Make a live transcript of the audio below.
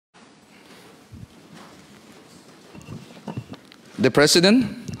The President,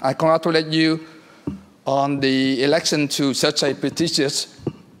 I congratulate you on the election to such a prestigious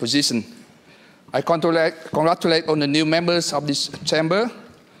position. I congratulate all the new members of this chamber.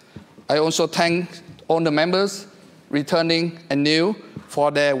 I also thank all the members, returning and new, for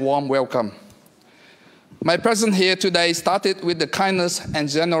their warm welcome. My presence here today started with the kindness and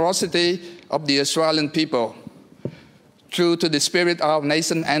generosity of the Australian people, true to the spirit of our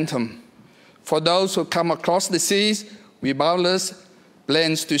nation anthem. For those who come across the seas with boundless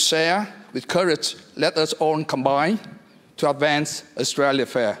plans to share, with courage, let us all combine to advance Australia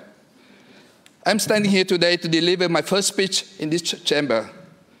fair. I'm standing here today to deliver my first speech in this chamber.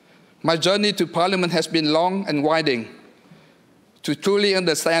 My journey to Parliament has been long and winding. To truly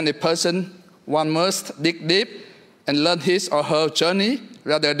understand a person, one must dig deep and learn his or her journey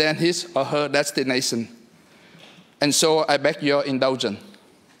rather than his or her destination. And so I beg your indulgence.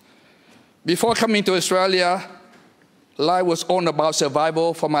 Before coming to Australia, life was all about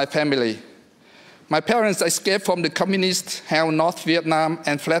survival for my family. My parents escaped from the communist-held North Vietnam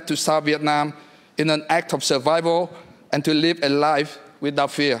and fled to South Vietnam in an act of survival and to live a life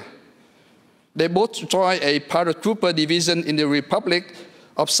without fear. They both joined a paratrooper division in the Republic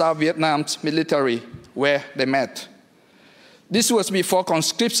of South Vietnam's military, where they met. This was before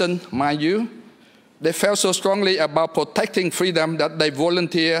conscription, mind you. They felt so strongly about protecting freedom that they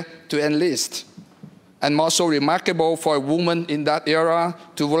volunteered to enlist. And more so remarkable for a woman in that era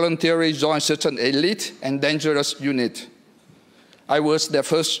to voluntarily join such an elite and dangerous unit. I was their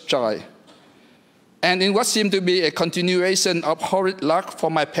first child. And in what seemed to be a continuation of horrid luck for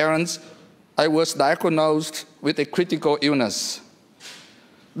my parents, I was diagnosed with a critical illness.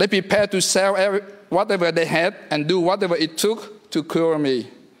 They prepared to sell whatever they had and do whatever it took to cure me.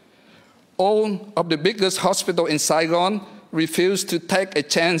 All of the biggest hospitals in Saigon refused to take a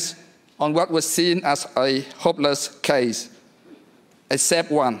chance on what was seen as a hopeless case, except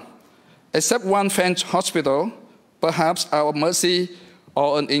one French hospital, perhaps out of mercy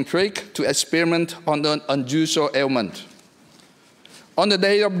or an intrigue to experiment on an unusual ailment. On the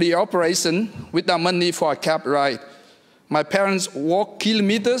day of the operation, without money for a cab ride, my parents walked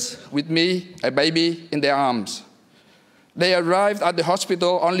kilometers with me, a baby, in their arms. They arrived at the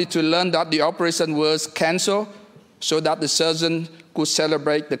hospital only to learn that the operation was canceled so that the surgeon could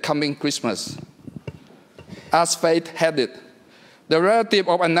celebrate the coming Christmas. As fate had it, the relative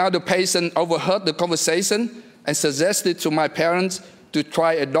of another patient overheard the conversation and suggested to my parents to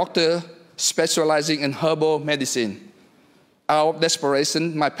try a doctor specializing in herbal medicine. Out of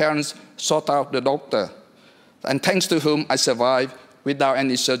desperation, my parents sought out the doctor, and thanks to whom I survived without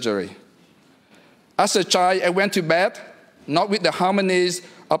any surgery. As a child, I went to bed, not with the harmonies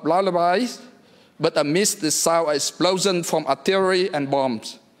of lullabies, but amidst the sound of explosions from artillery and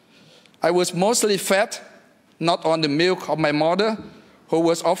bombs. I was mostly fed, not on the milk of my mother, who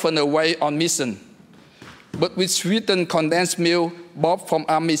was often away on mission, but with sweetened condensed milk bought from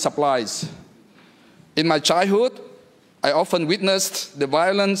army supplies. In my childhood, I often witnessed the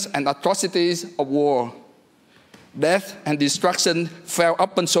violence and atrocities of war. Death and destruction fell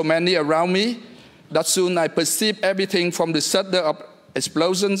upon so many around me that soon I perceived everything from the thunder of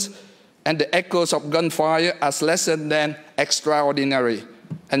explosions and the echoes of gunfire as less than extraordinary,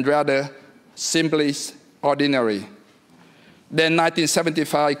 and rather simply ordinary. Then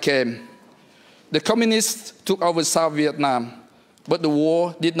 1975 came. The communists took over South Vietnam, but the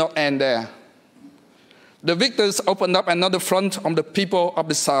war did not end there. The victors opened up another front on the people of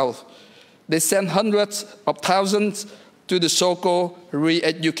the South. They sent hundreds of thousands to the so-called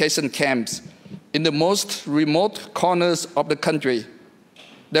re-education camps in the most remote corners of the country.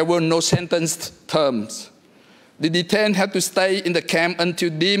 There were no sentenced terms. The detained had to stay in the camp until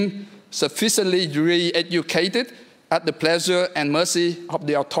deemed sufficiently re-educated at the pleasure and mercy of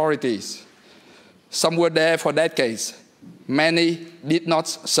the authorities. Some were there for decades. Many did not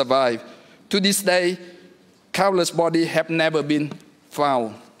survive. To this day, countless bodies have never been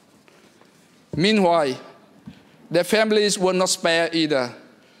found. Meanwhile, their families were not spared either.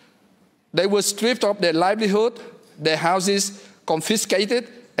 They were stripped of their livelihood, their houses confiscated,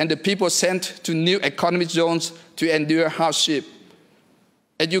 and the people sent to new economic zones to endure hardship.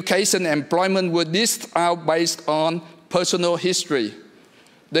 Education and employment were dished out based on personal history.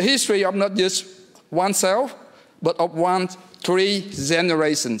 The history of not just oneself, but of one's 3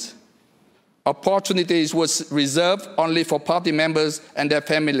 generations. Opportunities was reserved only for party members and their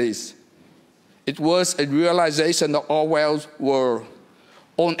families. It was a realization of Orwell's world.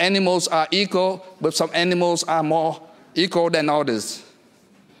 All animals are equal, but some animals are more equal than others.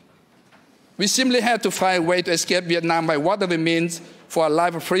 We simply had to find a way to escape Vietnam by whatever means for a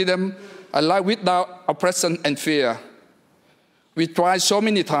life of freedom, a life without oppression and fear. We tried so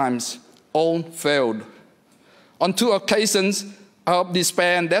many times, all failed. On 2 occasions, out of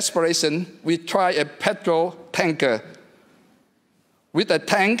despair and desperation, we tried a petrol tanker with a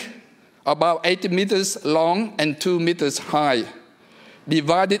tank about 80 meters long and 2 meters high,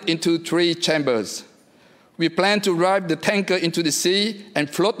 divided into 3 chambers. We planned to drive the tanker into the sea and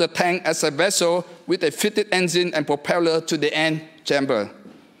float the tank as a vessel with a fitted engine and propeller to the end chamber.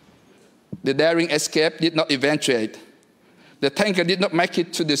 The daring escape did not eventuate. The tanker did not make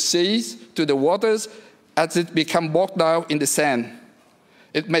it to the seas, to the waters, as it became bogged down in the sand.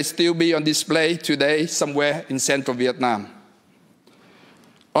 It may still be on display today somewhere in central Vietnam.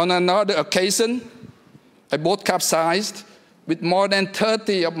 On another occasion, a boat capsized with more than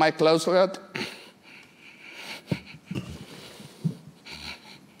 30 of my close relatives.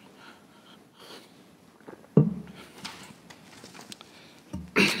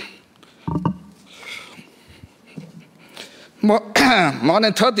 More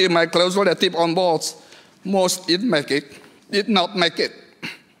than 30 of my close relatives on board. Most did not make it.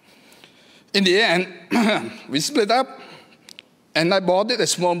 In the end, we split up, and I boarded a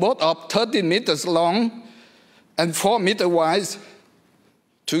small boat of 30 meters long and 4 meters wide,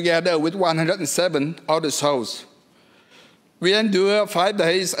 together with 107 other souls. We endured 5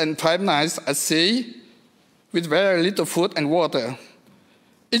 days and 5 nights at sea with very little food and water.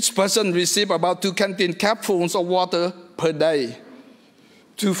 Each person received about 2 canteen capfuls of water per day.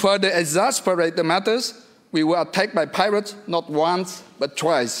 To further exasperate the matters, we were attacked by pirates not once, but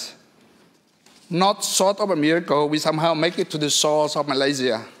twice. Not short of a miracle, we somehow make it to the shores of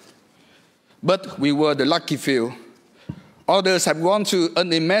Malaysia. But we were the lucky few. Others have gone through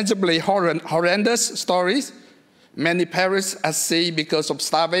unimaginably horrendous stories. Many perished at sea because of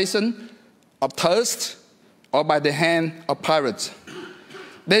starvation, of thirst, or by the hand of pirates.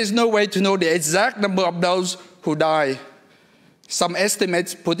 There is no way to know the exact number of those who died. Some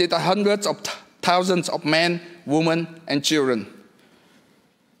estimates put it at hundreds of thousands of men, women, and children.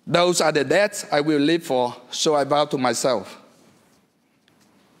 Those are the deaths I will live for, so I vow to myself.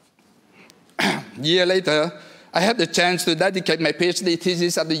 A year later, I had the chance to dedicate my PhD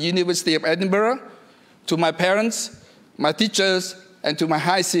thesis at the University of Edinburgh to my parents, my teachers, and to my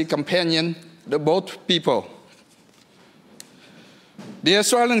high sea companion, the boat people. The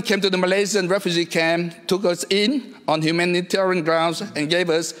Australians came to the Malaysian refugee camp, took us in on humanitarian grounds, and gave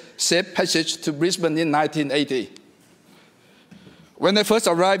us safe passage to Brisbane in 1980. When I first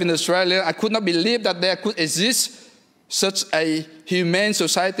arrived in Australia, I could not believe that there could exist such a humane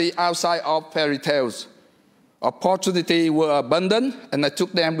society outside of fairy tales. Opportunities were abundant, and I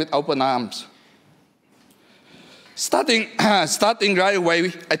took them with open arms. Starting right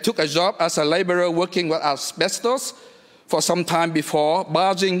away, I took a job as a laborer working with asbestos for some time before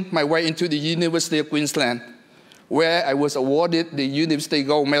barging my way into the University of Queensland, where I was awarded the University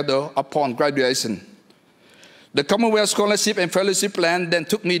Gold Medal upon graduation. The Commonwealth Scholarship and Fellowship Plan then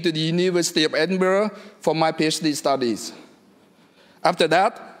took me to the University of Edinburgh for my PhD studies. After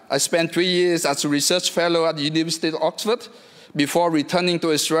that, I spent 3 years as a research fellow at the University of Oxford before returning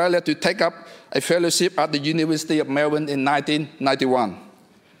to Australia to take up a fellowship at the University of Melbourne in 1991.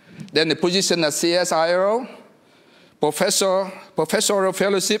 Then a position at CSIRO, professorial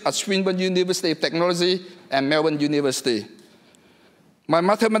fellowship at Swinburne University of Technology and Melbourne University. My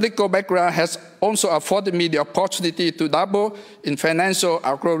mathematical background has also afforded me the opportunity to dabble in financial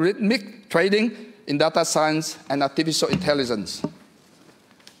algorithmic trading in data science and artificial intelligence.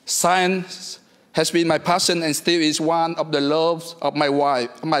 Science has been my passion and still is one of the loves of my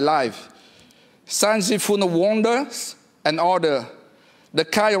life. Science is full of wonders and order, the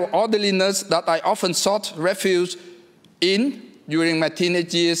kind of orderliness that I often sought refuge in during my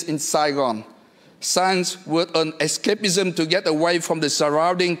teenage years in Saigon. Science was an escapism to get away from the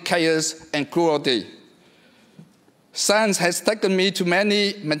surrounding chaos and cruelty. Science has taken me to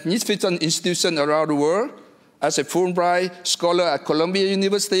many magnificent institutions around the world, as a Fulbright scholar at Columbia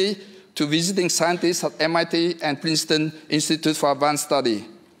University, to visiting scientists at MIT and Princeton Institute for Advanced Study.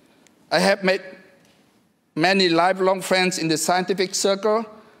 I have made many lifelong friends in the scientific circle.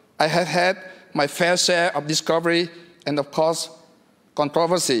 I have had my fair share of discovery and, of course,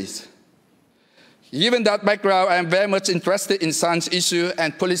 controversies. Given that background, I am very much interested in science issues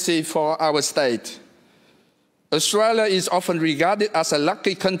and policy for our state. Australia is often regarded as a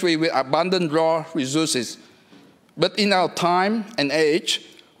lucky country with abundant raw resources. But in our time and age,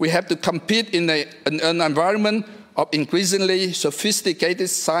 we have to compete in an environment of increasingly sophisticated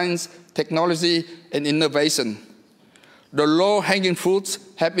science, technology, and innovation. The low-hanging fruits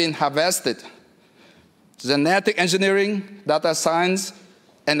have been harvested. Genetic engineering, data science,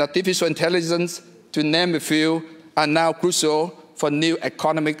 and artificial intelligence, to name a few, are now crucial for new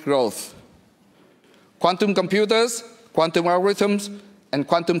economic growth. Quantum computers, quantum algorithms, and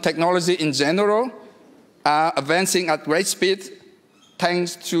quantum technology in general are advancing at great speed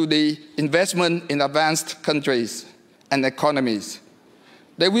thanks to the investment in advanced countries and economies.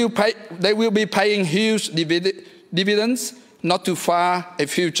 They will be paying huge dividends not too far a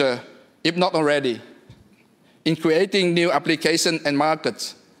future, if not already, in creating new applications and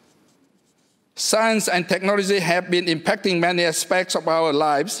markets. Science and technology have been impacting many aspects of our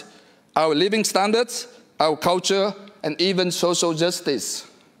lives, our living standards, our culture, and even social justice.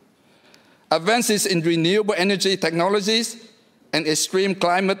 Advances in renewable energy technologies and extreme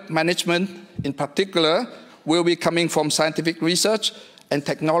climate management, in particular, will be coming from scientific research and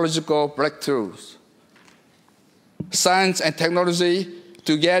technological breakthroughs. Science and technology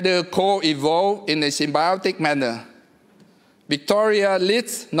together co-evolve in a symbiotic manner. Victoria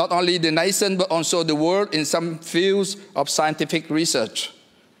leads not only the nation but also the world in some fields of scientific research.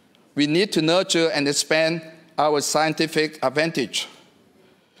 We need to nurture and expand our scientific advantage.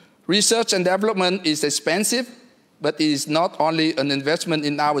 Research and development is expensive, but it is not only an investment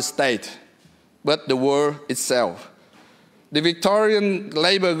in our state, but the world itself. The Victorian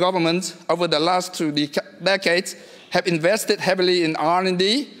Labour government over the last 2 decades have invested heavily in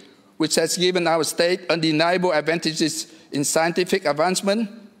R&D, which has given our state undeniable advantages in scientific advancement,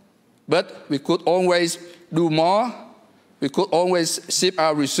 but we could always do more. We could always shift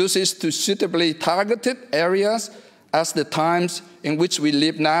our resources to suitably targeted areas as the times in which we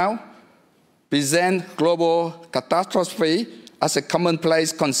live now present global catastrophe as a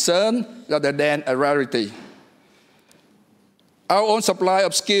commonplace concern rather than a rarity. Our own supply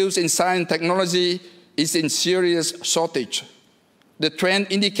of skills in science and technology is in serious shortage. The trend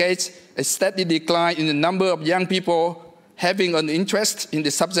indicates a steady decline in the number of young people having an interest in the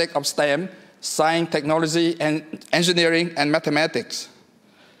subject of STEM, science, technology, and engineering, and mathematics.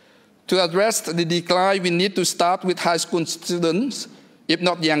 To address the decline, we need to start with high school students, if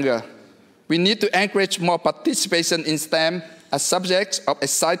not younger. We need to encourage more participation in STEM as subjects of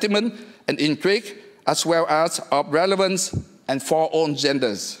excitement and intrigue, as well as of relevance and for all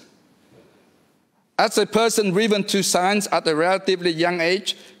genders. As a person driven to science at a relatively young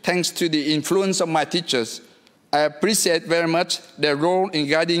age, thanks to the influence of my teachers, I appreciate very much their role in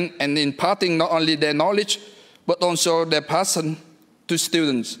guiding and imparting not only their knowledge, but also their passion to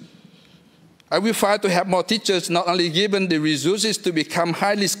students. I will fight to have more teachers not only given the resources to become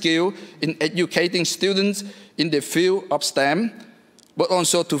highly skilled in educating students in the field of STEM, but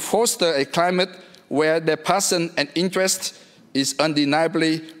also to foster a climate where their passion and interest is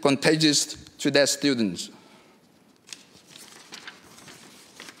undeniably contagious to their students.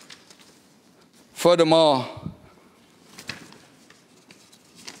 Furthermore,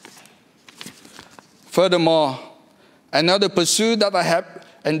 another pursuit that I have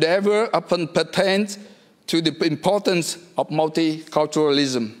endeavored upon pertains to the importance of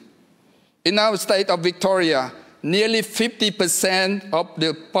multiculturalism. In our state of Victoria, nearly 50% of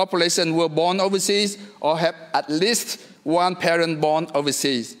the population were born overseas or have at least one parent born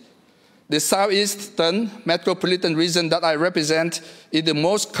overseas. The southeastern metropolitan region that I represent is the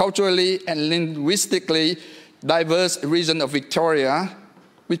most culturally and linguistically diverse region of Victoria,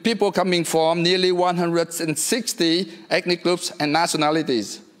 with people coming from nearly 160 ethnic groups and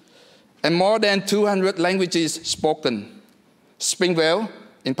nationalities, and more than 200 languages spoken. Springvale,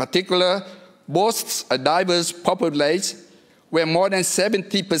 in particular, boasts a diverse population where more than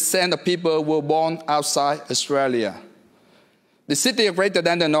 70% of people were born outside Australia. The city of Greater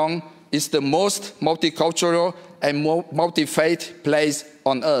Dandenong is the most multicultural and multi-faith place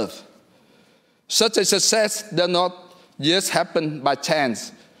on earth. Such a success does not just happen by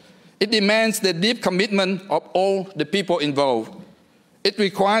chance. It demands the deep commitment of all the people involved. It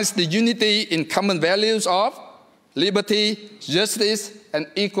requires the unity in common values of liberty, justice, and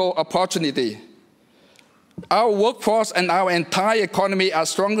equal opportunity. Our workforce and our entire economy are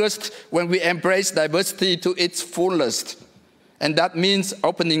strongest when we embrace diversity to its fullest. And that means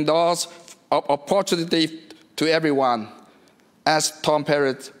opening doors of opportunity to everyone, as Tom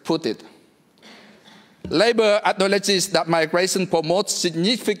Perrott put it. Labour acknowledges that migration promotes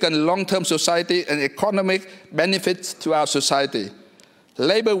significant long-term society and economic benefits to our society.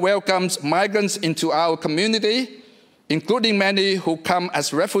 Labour welcomes migrants into our community, including many who come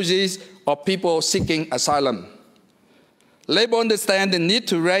as refugees or people seeking asylum. Labour understands the need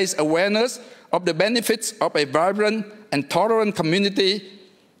to raise awareness of the benefits of a vibrant and tolerant community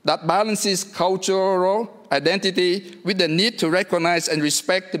that balances cultural identity with the need to recognize and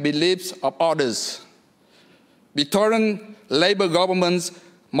respect the beliefs of others. Victorian Labour government's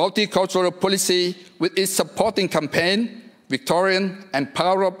multicultural policy, with its supporting campaign, Victorian, and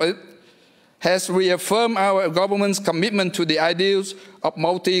proud of it, has reaffirmed our government's commitment to the ideals of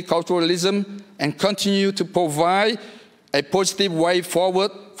multiculturalism and continue to provide a positive way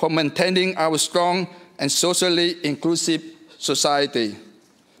forward for maintaining our strong and socially inclusive society.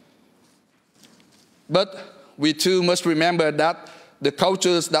 But we too must remember that the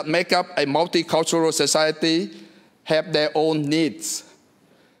cultures that make up a multicultural society have their own needs.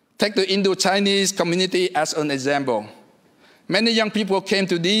 Take the Indo-Chinese community as an example. Many young people came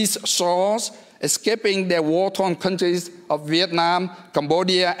to these shores, escaping their war-torn countries of Vietnam,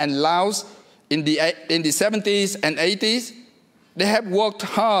 Cambodia, and Laos in the 70s and 80s. They have worked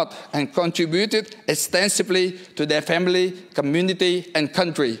hard and contributed extensively to their family, community, and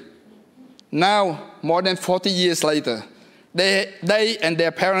country. Now, more than 40 years later, they and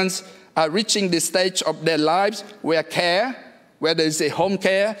their parents are reaching the stage of their lives where care, whether it's a home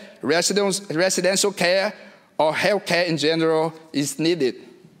care, residential care, or health care in general, is needed.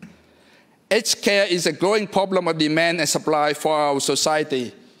 Aged care is a growing problem of demand and supply for our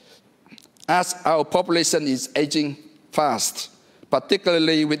society, as our population is aging fast,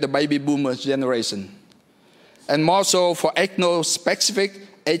 particularly with the baby boomer generation, and more so for ethno-specific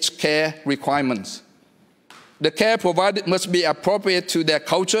aged care requirements. The care provided must be appropriate to their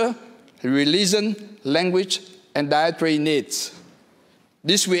culture, religion, language, and dietary needs.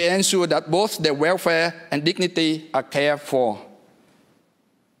 This will ensure that both their welfare and dignity are cared for.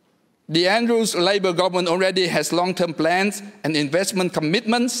 The Andrews Labour government already has long-term plans and investment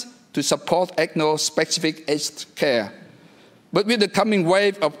commitments to support ethno-specific aged care. But with the coming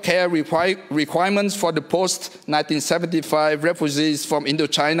wave of care requirements for the post-1975 refugees from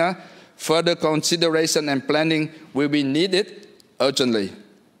Indochina, further consideration and planning will be needed urgently.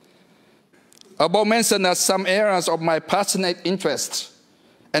 Above mentioned are some areas of my passionate interest,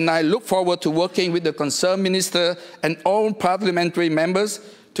 and I look forward to working with the concerned minister and all parliamentary members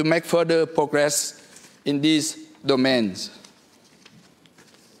to make further progress in these domains.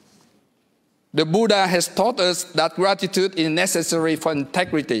 The Buddha has taught us that gratitude is necessary for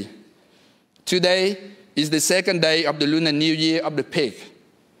integrity. Today is the second day of the Lunar New Year of the pig.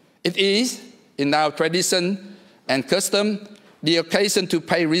 It is, in our tradition and custom, the occasion to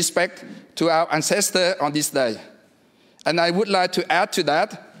pay respect to our ancestors on this day. And I would like to add to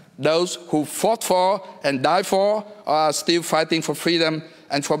that, those who fought for and died for are still fighting for freedom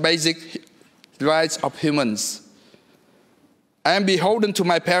and for basic rights of humans. I am beholden to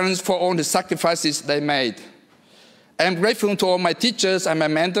my parents for all the sacrifices they made. I am grateful to all my teachers and my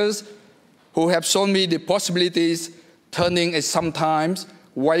mentors who have shown me the possibilities, turning a sometimes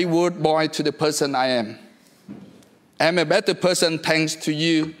wayward boy to the person I am. I am a better person thanks to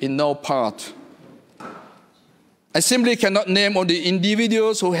you in no part. I simply cannot name all the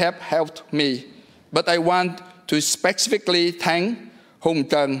individuals who have helped me, but I want to specifically thank Hùng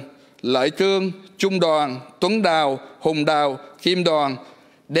Trần, Lợi Cương, Trung Đoàn, Tuấn Đào, Hùng Đào, Kim Đoàn,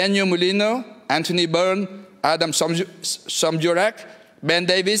 Daniel Molino, Anthony Byrne, Adam Somjurak, Ben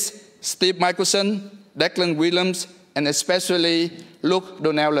Davis, Steve Michelson, Declan Williams, and especially Luke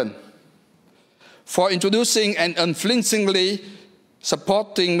Donnellan, for introducing and unflinchingly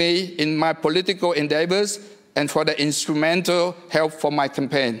supporting me in my political endeavors and for the instrumental help for my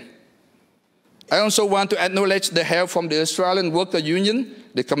campaign. I also want to acknowledge the help from the Australian Worker Union,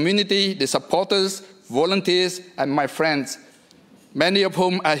 the community, the supporters, volunteers, and my friends, many of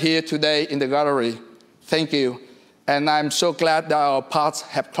whom are here today in the gallery. Thank you, and I'm so glad that our paths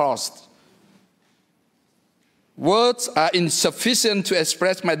have crossed. Words are insufficient to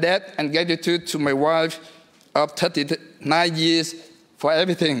express my debt and gratitude to my wife of 39 years for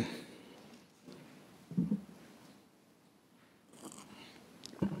everything.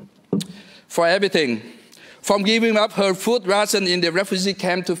 For everything, from giving up her food ration in the refugee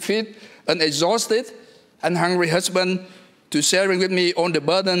camp to feed an exhausted and hungry husband, to sharing with me all the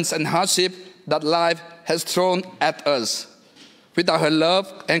burdens and hardship that life has thrown at us. Without her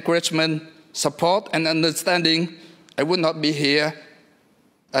love, encouragement, support, and understanding, I would not be here.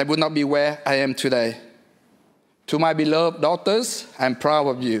 I would not be where I am today. To my beloved daughters, I'm proud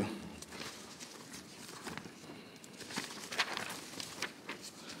of you.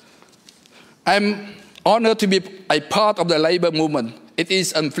 I'm honored to be a part of the labor movement. It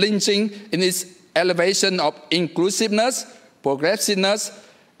is unflinching in its elevation of inclusiveness, progressiveness,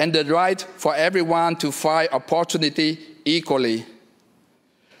 and the right for everyone to find opportunity equally.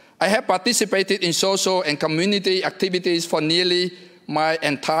 I have participated in social and community activities for nearly my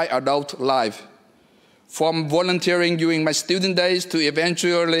entire adult life, from volunteering during my student days to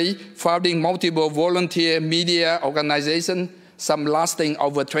eventually founding multiple volunteer media organizations, some lasting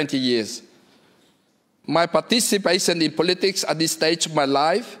over 20 years. my participation in politics at this stage of my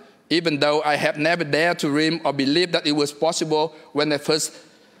life, even though I have never dared to dream or believe that it was possible when I first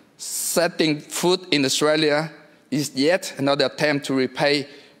setting foot in Australia, is yet another attempt to repay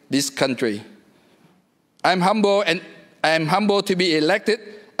this country. I'm humble to be elected,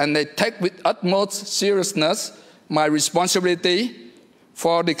 and I take with utmost seriousness my responsibility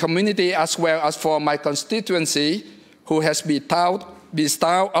for the community as well as for my constituency, who has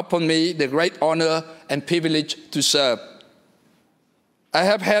bestowed upon me the great honor and privilege to serve. I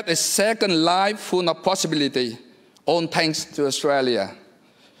have had a second life full of possibility, all thanks to Australia.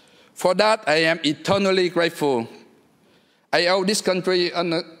 For that, I am eternally grateful. I owe this country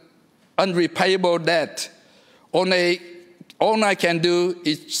an unrepayable debt. All I can do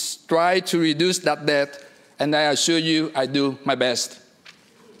is try to reduce that debt, and I assure you I do my best.